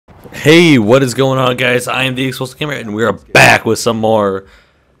Hey, what is going on, guys? I am the Explosive Gamer, and we are back with some more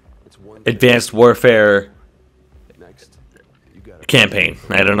Advanced Warfare campaign.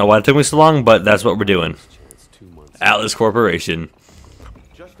 I don't know why it took me so long, but that's what we're doing. Atlas Corporation.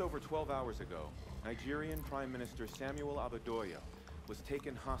 Just over 12 hours ago, Nigerian Prime Minister Samuel Abadoya was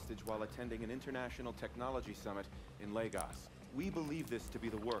taken hostage while attending an international technology summit in Lagos. We believe this to be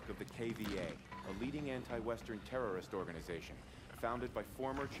the work of the KVA, a leading anti-Western terrorist organization founded by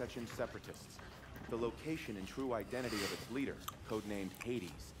former Chechen separatists. The location and true identity of its leader, codenamed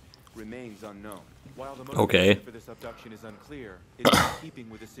Hades, remains unknown. While the motivation for this abduction is unclear, it is in keeping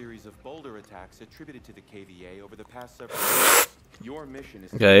with a series of bolder attacks attributed to the KVA over the past several years. Your mission is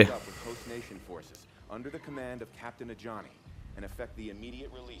to meet up with host nation forces under the command of Captain Ajani and effect the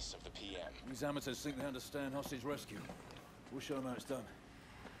immediate release of the PM. These amateurs think they understand hostage rescue. We'll show them how it's done.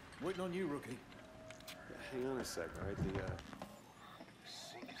 Waiting on you, rookie. Hang on a sec, all right? The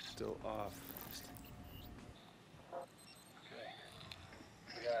still off. Okay,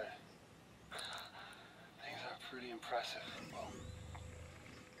 we got it. Things are pretty impressive. Well,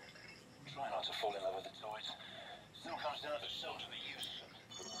 try not to fall in love with the toys. Still comes down to salt and the use.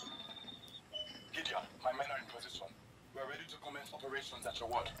 Gideon, my men are in position. We're ready to commence operations at your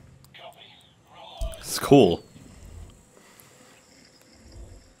word. Copy. Roll on. It's cool.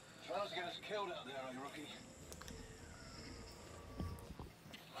 Try not to get us killed out there, you rookie.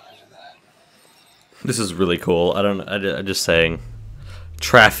 This is really cool. I'm just saying.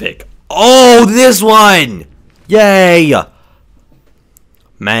 Traffic. Oh, this one! Yay!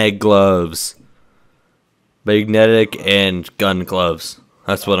 Mag gloves. Magnetic and gun gloves.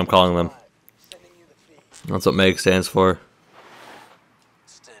 That's what I'm calling them. That's what MAG stands for.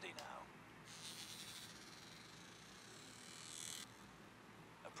 Steady now.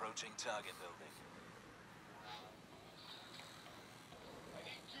 Approaching target building.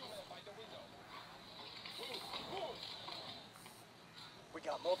 We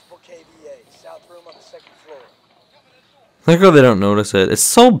got multiple KVA, south room on the second floor. I like how they don't notice it. It's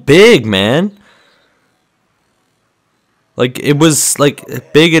so big, man. Like, it was, like,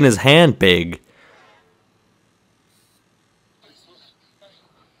 big in his hand big.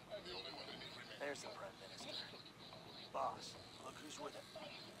 There's the Prime Minister. Boss, look who's with him.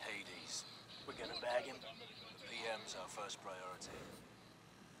 Hades. We're gonna bag him. The PM's our first priority.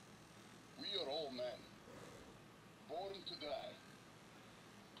 We are all men, born to die.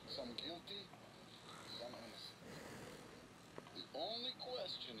 Some guilty, some innocent. The only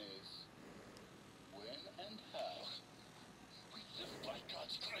question is, when and how? We live by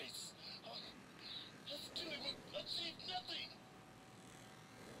God's grace. Still we achieve nothing.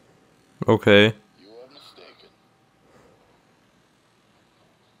 Okay. You are mistaken.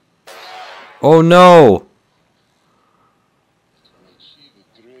 Oh no! To achieve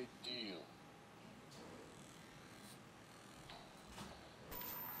a great deal.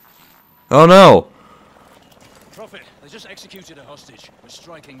 Oh no! Prophet, they just executed a hostage. We're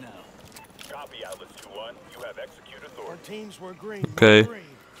striking now. Copy, Atlas 2-1. You have execute authority. Our teams were green. Okay.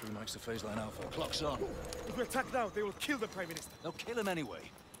 Green. 3 mics to phase line alpha. Clock's on. If we attack now, they will kill the Prime Minister. They'll kill him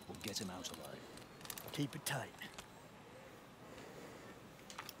anyway. We'll get him out alive. Keep it tight.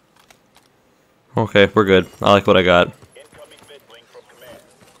 Okay, we're good. I like what I got. Incoming midlink from command.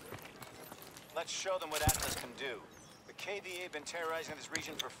 Let's show them what Atlas can do. The KVA have been terrorizing this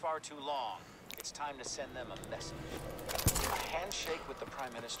region for far too long. It's time to send them a message. A handshake with the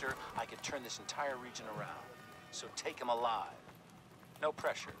Prime Minister, I could turn this entire region around. So take him alive. No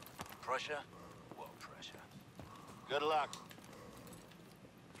pressure. Pressure? What pressure? Good luck.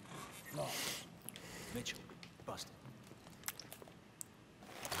 Mitchell, busted.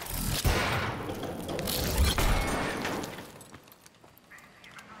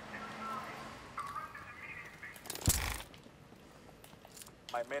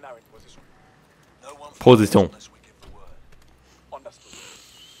 My men are in position. No one Position. unless we give the word. Understood.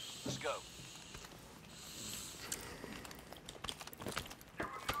 Let's go.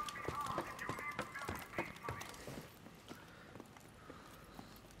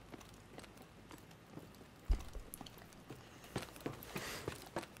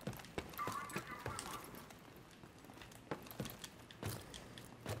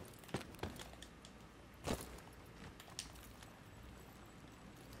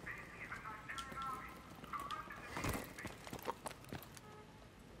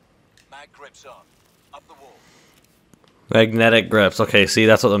 Mag grips on. Up the wall. Magnetic grips. Okay, see,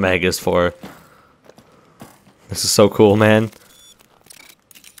 that's what the mag is for. This is so cool, man.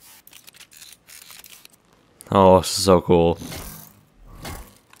 Oh, this is so cool.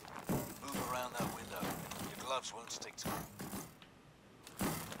 Move around that window. Your gloves won't stick to it.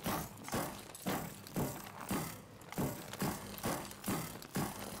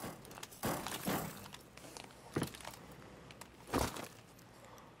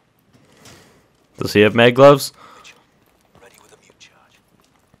 Does he have mag gloves? Mitchell, ready with a mute charge.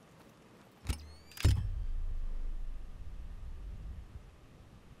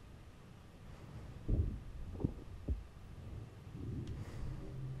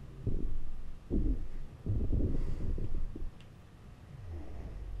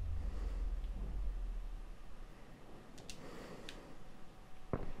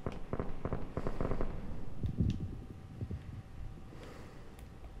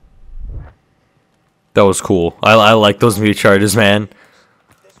 That was cool. I like those mute charges, man.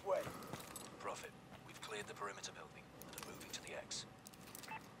 This way. Prophet, we've cleared the perimeter building and are moving to the X.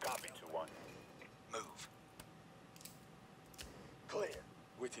 Copy, 2-1. Move. Clear.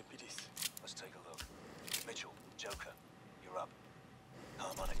 With you, please. Let's take a look. Mitchell, Joker, you're up.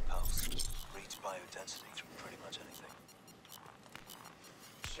 Harmonic pulse. Reads biodensity through pretty much anything.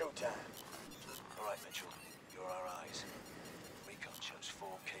 Showtime. All right, Mitchell, you're our eyes. Recon shows 4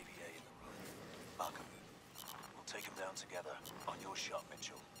 kVA in the room. Mark 'em. We'll take them down together. On your shot,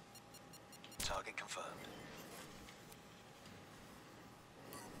 Mitchell. Target confirmed.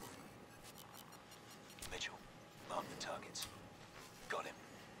 Mitchell, mark the targets. Got him.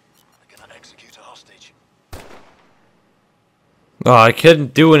 They're gonna execute a hostage. Oh, I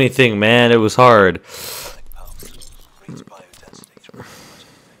couldn't do anything, man. It was hard. Harmonic pulse. Reads biodensity through pretty much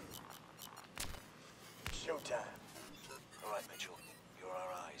anything. Showtime. All right, Mitchell, you're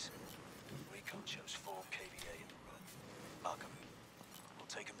our eyes. Recon shows 4 kVA in the room. Mark 'em. We'll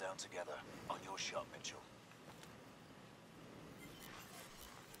take them down together. On your shot, Mitchell.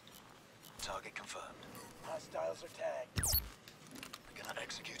 Target confirmed. Hostiles are tagged. They're gonna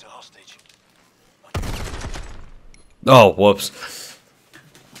execute a hostage. Oh, whoops.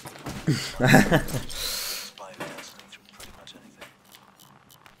 Reads biodensity through pretty much anything.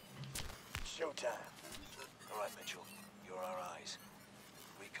 Showtime. All right, Mitchell, you're our eyes.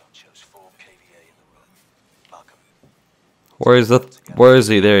 Recon shows 4 kVA in the room. Mark 'em. Where is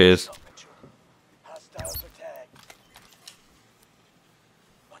he? There he is. Hostiles are tagged.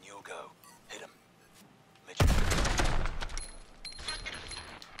 On your go. Hit him. Mitchell.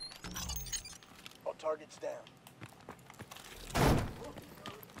 All targets down.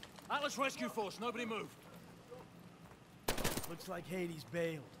 Atlas Rescue Force, nobody move. Looks like Hades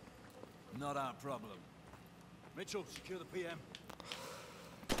bailed. Not our problem. Mitchell, secure the PM.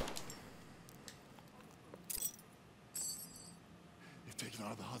 They've taken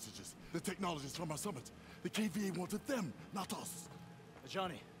out of the hostages. The technologists from our summit. The KVA wanted them, not us.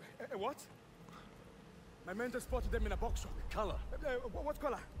 Johnny, What? My men just spotted them in a box shop. color. What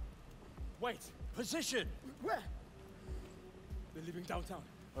color? Wait, Position! where? They're leaving downtown.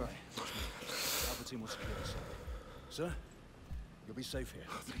 All right, watch me. Alpha team will secure this. Sir, you'll be safe here.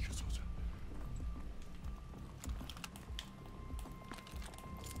 Thank you, soldier.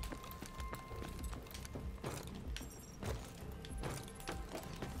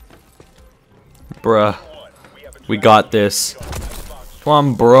 Bruh. We got this. Come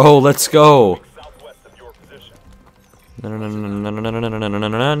on, bro. Let's go. Southwest of your position. No, no, no, no, no, no, no, no, no, no,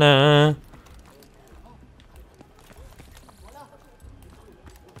 no, no.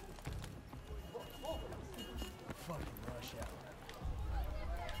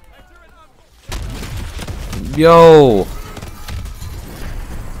 Yo.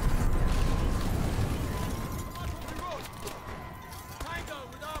 Tango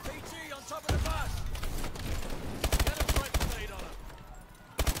with RPG on top of the bus. Get a break grenade on him.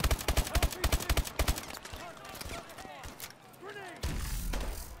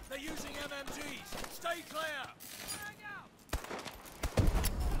 They're using MMGs. Stay clear.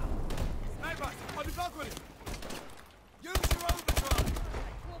 Sniper, on the balcony. Use your overdrive.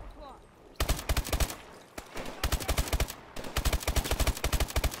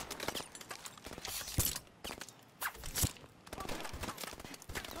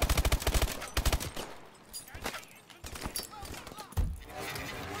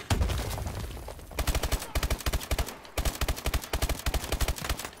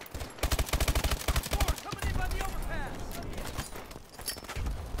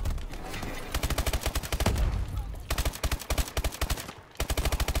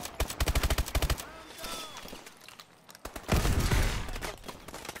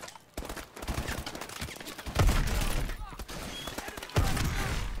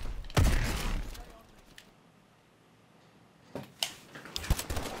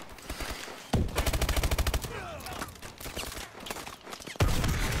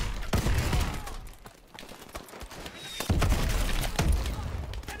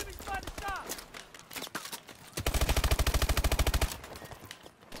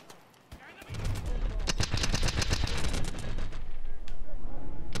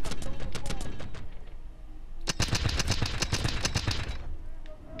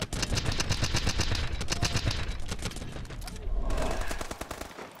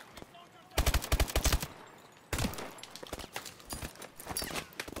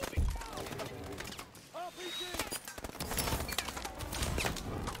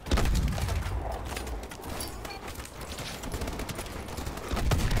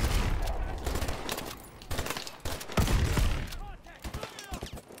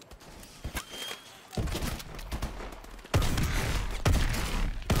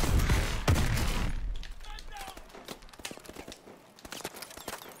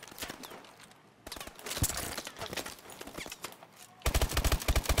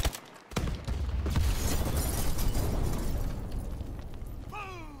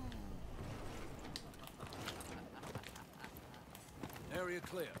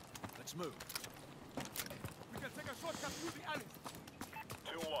 clear. Let's move. We can take a shortcut through the alley.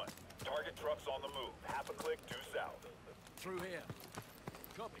 2-1. Target trucks on the move. Half a click due south. Through here.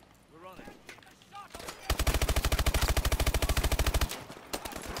 Copy. We're on it.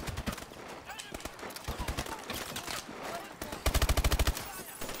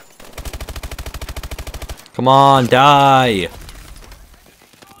 Come on, die!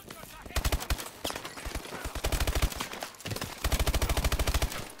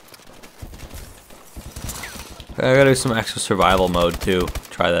 I gotta do some extra survival mode too.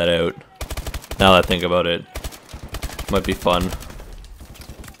 Try that out. Now that I think about it, might be fun.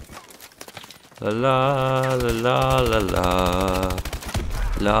 La la la la la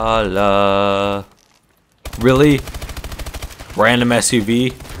la la. Really? Random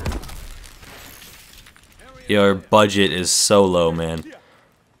SUV? Your budget is so low, man.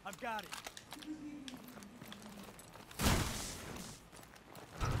 I've got it.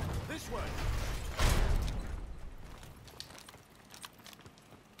 This way.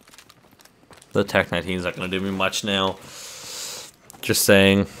 The Tech 19's not gonna do me much now. Just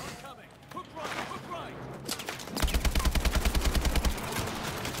saying. Coming. Hook right. Hook right.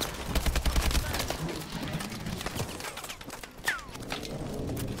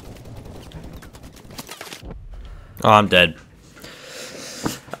 Oh, I'm dead.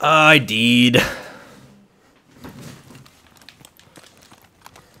 I did.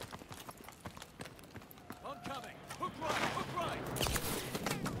 Oncoming. Hook right. Hook right.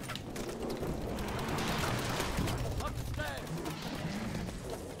 Up the stairs.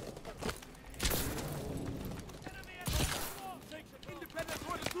 Enemy at the wall. Takes it. Independent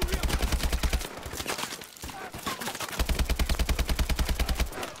orders through here.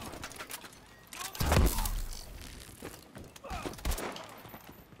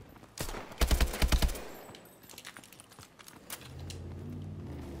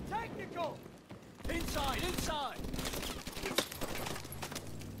 Technical. Inside. Inside.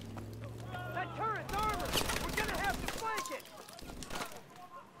 That turret's armored. We're gonna have to flank it.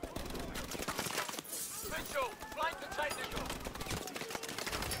 Mitchell, flank the technical.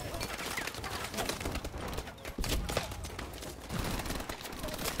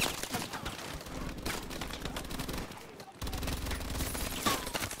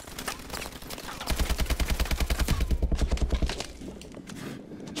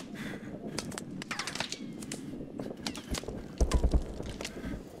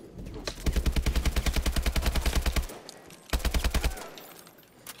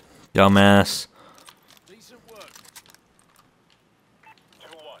 Dumbass. Decent work.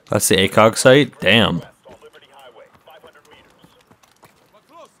 2-1. That's the ACOG site? Damn. West on Liberty Highway. 500 meters. We're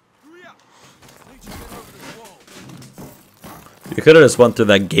close. Through here. Need to get over this wall. You could have just went through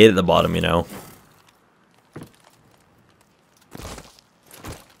that gate at the bottom, you know.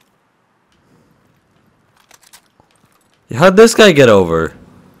 How'd this guy get over?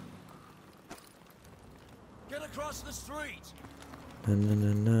 Get across the street. Na, na,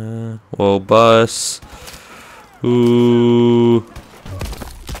 na, na. Whoa, bus. Ooh.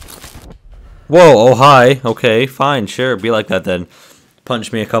 Whoa, oh hi. Okay, fine, sure. Be like that then.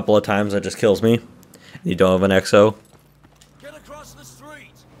 Punch me a couple of times, that just kills me. You don't have an XO. Get across the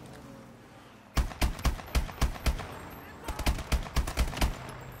street.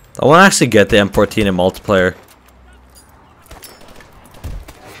 I want to actually get the M14 in multiplayer.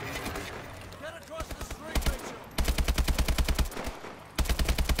 Get across the street, Mitchell.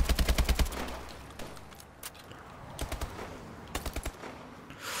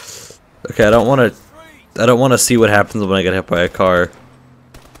 Okay, I don't want to see what happens when I get hit by a car.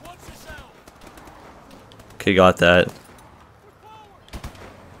 Watch yourself. Okay, got that.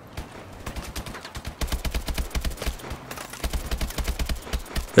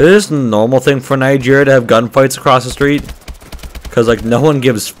 Is this a normal thing for Nigeria to have gunfights across the street? Because, like, no one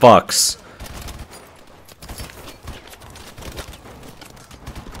gives fucks.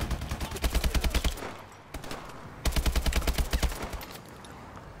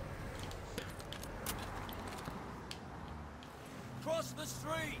 Cross the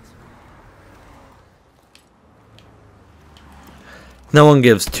street. No one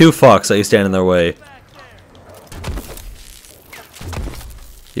gives two fucks that you stand in their way. Back there.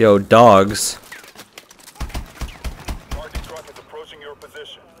 Yo, dogs. Target truck is approaching your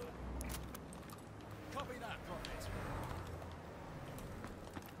position. Copy that, Private.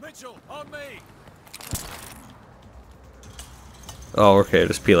 Mitchell, on me. Oh, okay,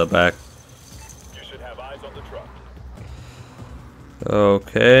 just peel it back. You should have eyes on the truck.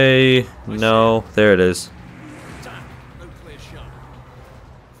 Okay, no, there it is. Attack. No clear shot.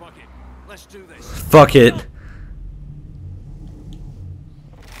 Fuck it. Let's do this. Fuck it.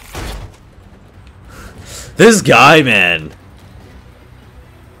 This guy, man.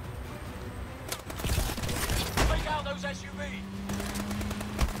 Take out those SUVs.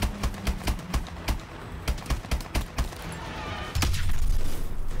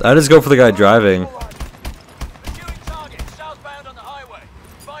 I just go for the guy driving. Pursuing target southbound on the highway.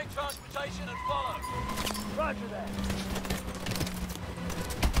 Find transportation and follow. Roger that.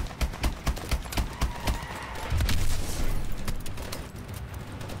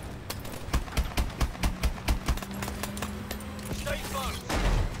 Stay close.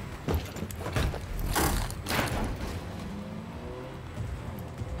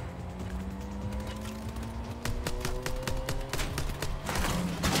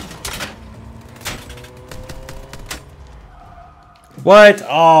 What?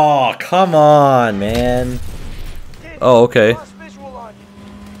 Oh, come on, man. Oh, okay. Lost visual on you.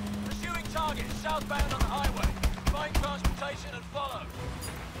 Pursuing target southbound on the highway. Find transportation and follow.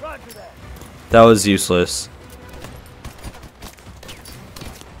 Roger that. That was useless.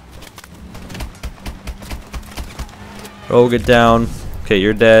 Oh, get down. Okay,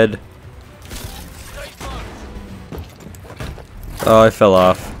 you're dead. Stay close. Oh, I fell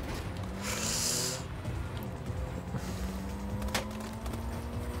off.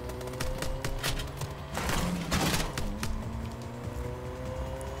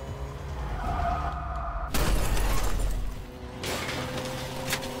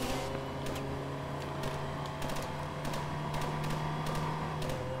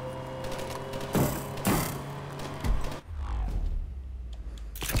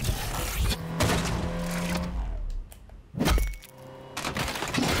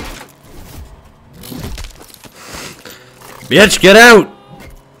 Bitch, get out!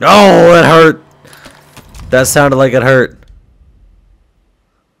 Oh, it hurt. That sounded like it hurt.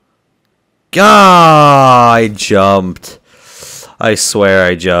 God, I jumped. I swear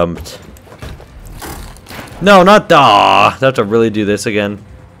I jumped. No, not da. I have to really do this again.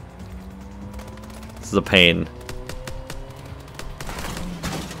 This is a pain.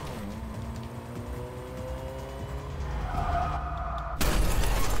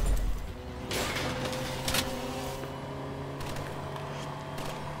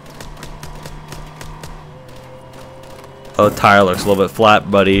 Oh, the tire looks a little bit flat,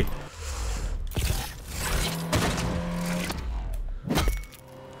 buddy.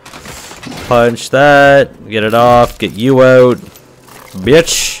 Punch that. Get it off. Get you out.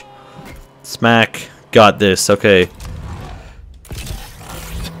 Bitch. Smack. Got this. Okay.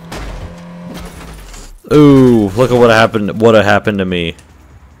 Ooh, look at what happened. What happened to me.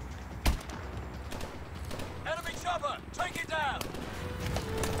 Enemy chopper, take it down.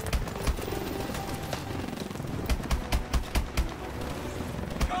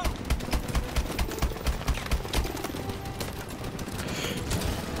 Go.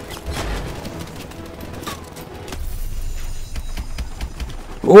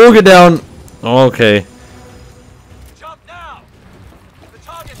 Oh, get down. Okay. Jump now. The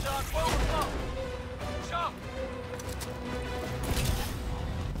targets are 12 o'clock. Jump.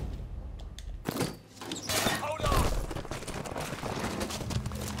 Hold on.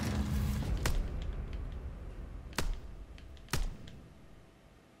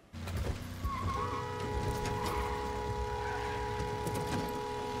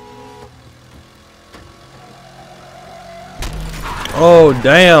 Oh,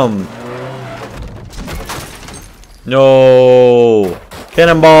 damn. No.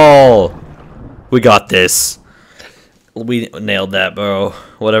 Cannonball. We got this. We nailed that, bro.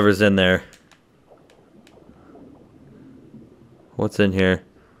 Whatever's in there. What's in here?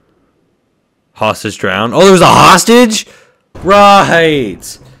 Hostage drowned. Oh, there's a hostage?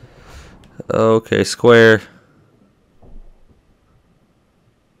 Right. Okay, square.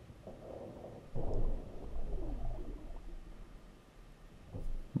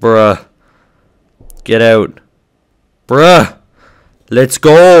 Bruh. Get out. Bruh. Let's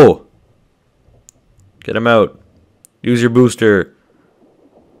go. Get him out. Use your booster.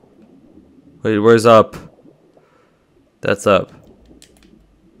 Wait, where's up? That's up.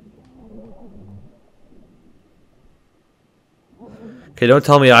 Okay, don't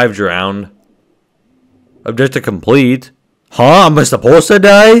tell me I've drowned. Objective complete. Huh? Am I supposed to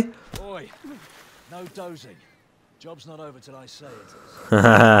die? Boy, no dozing. Job's not over till I say it is.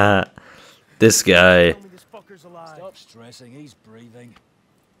 This guy. Tell me this fucker's alive. Stop stressing, he's breathing.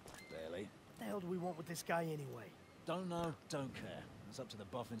 Barely. What the hell do we want with this guy anyway? Don't know, don't care. It's up to the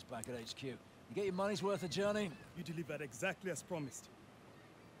boffins back at HQ. You get your money's worth of journey? You delivered exactly as promised.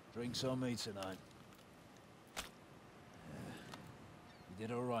 Drinks on me tonight. You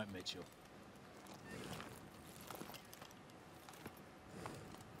did all right, Mitchell.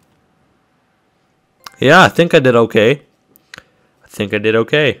 yeah, I think I did okay.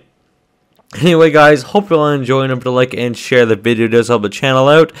 Anyway, guys, hope you're all enjoying. Remember to like and share the video. It does help the channel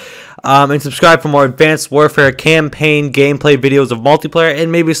out. And subscribe for more Advanced Warfare campaign gameplay videos of multiplayer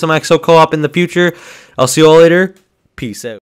and maybe some EXO co-op in the future. I'll see you all later. Peace out.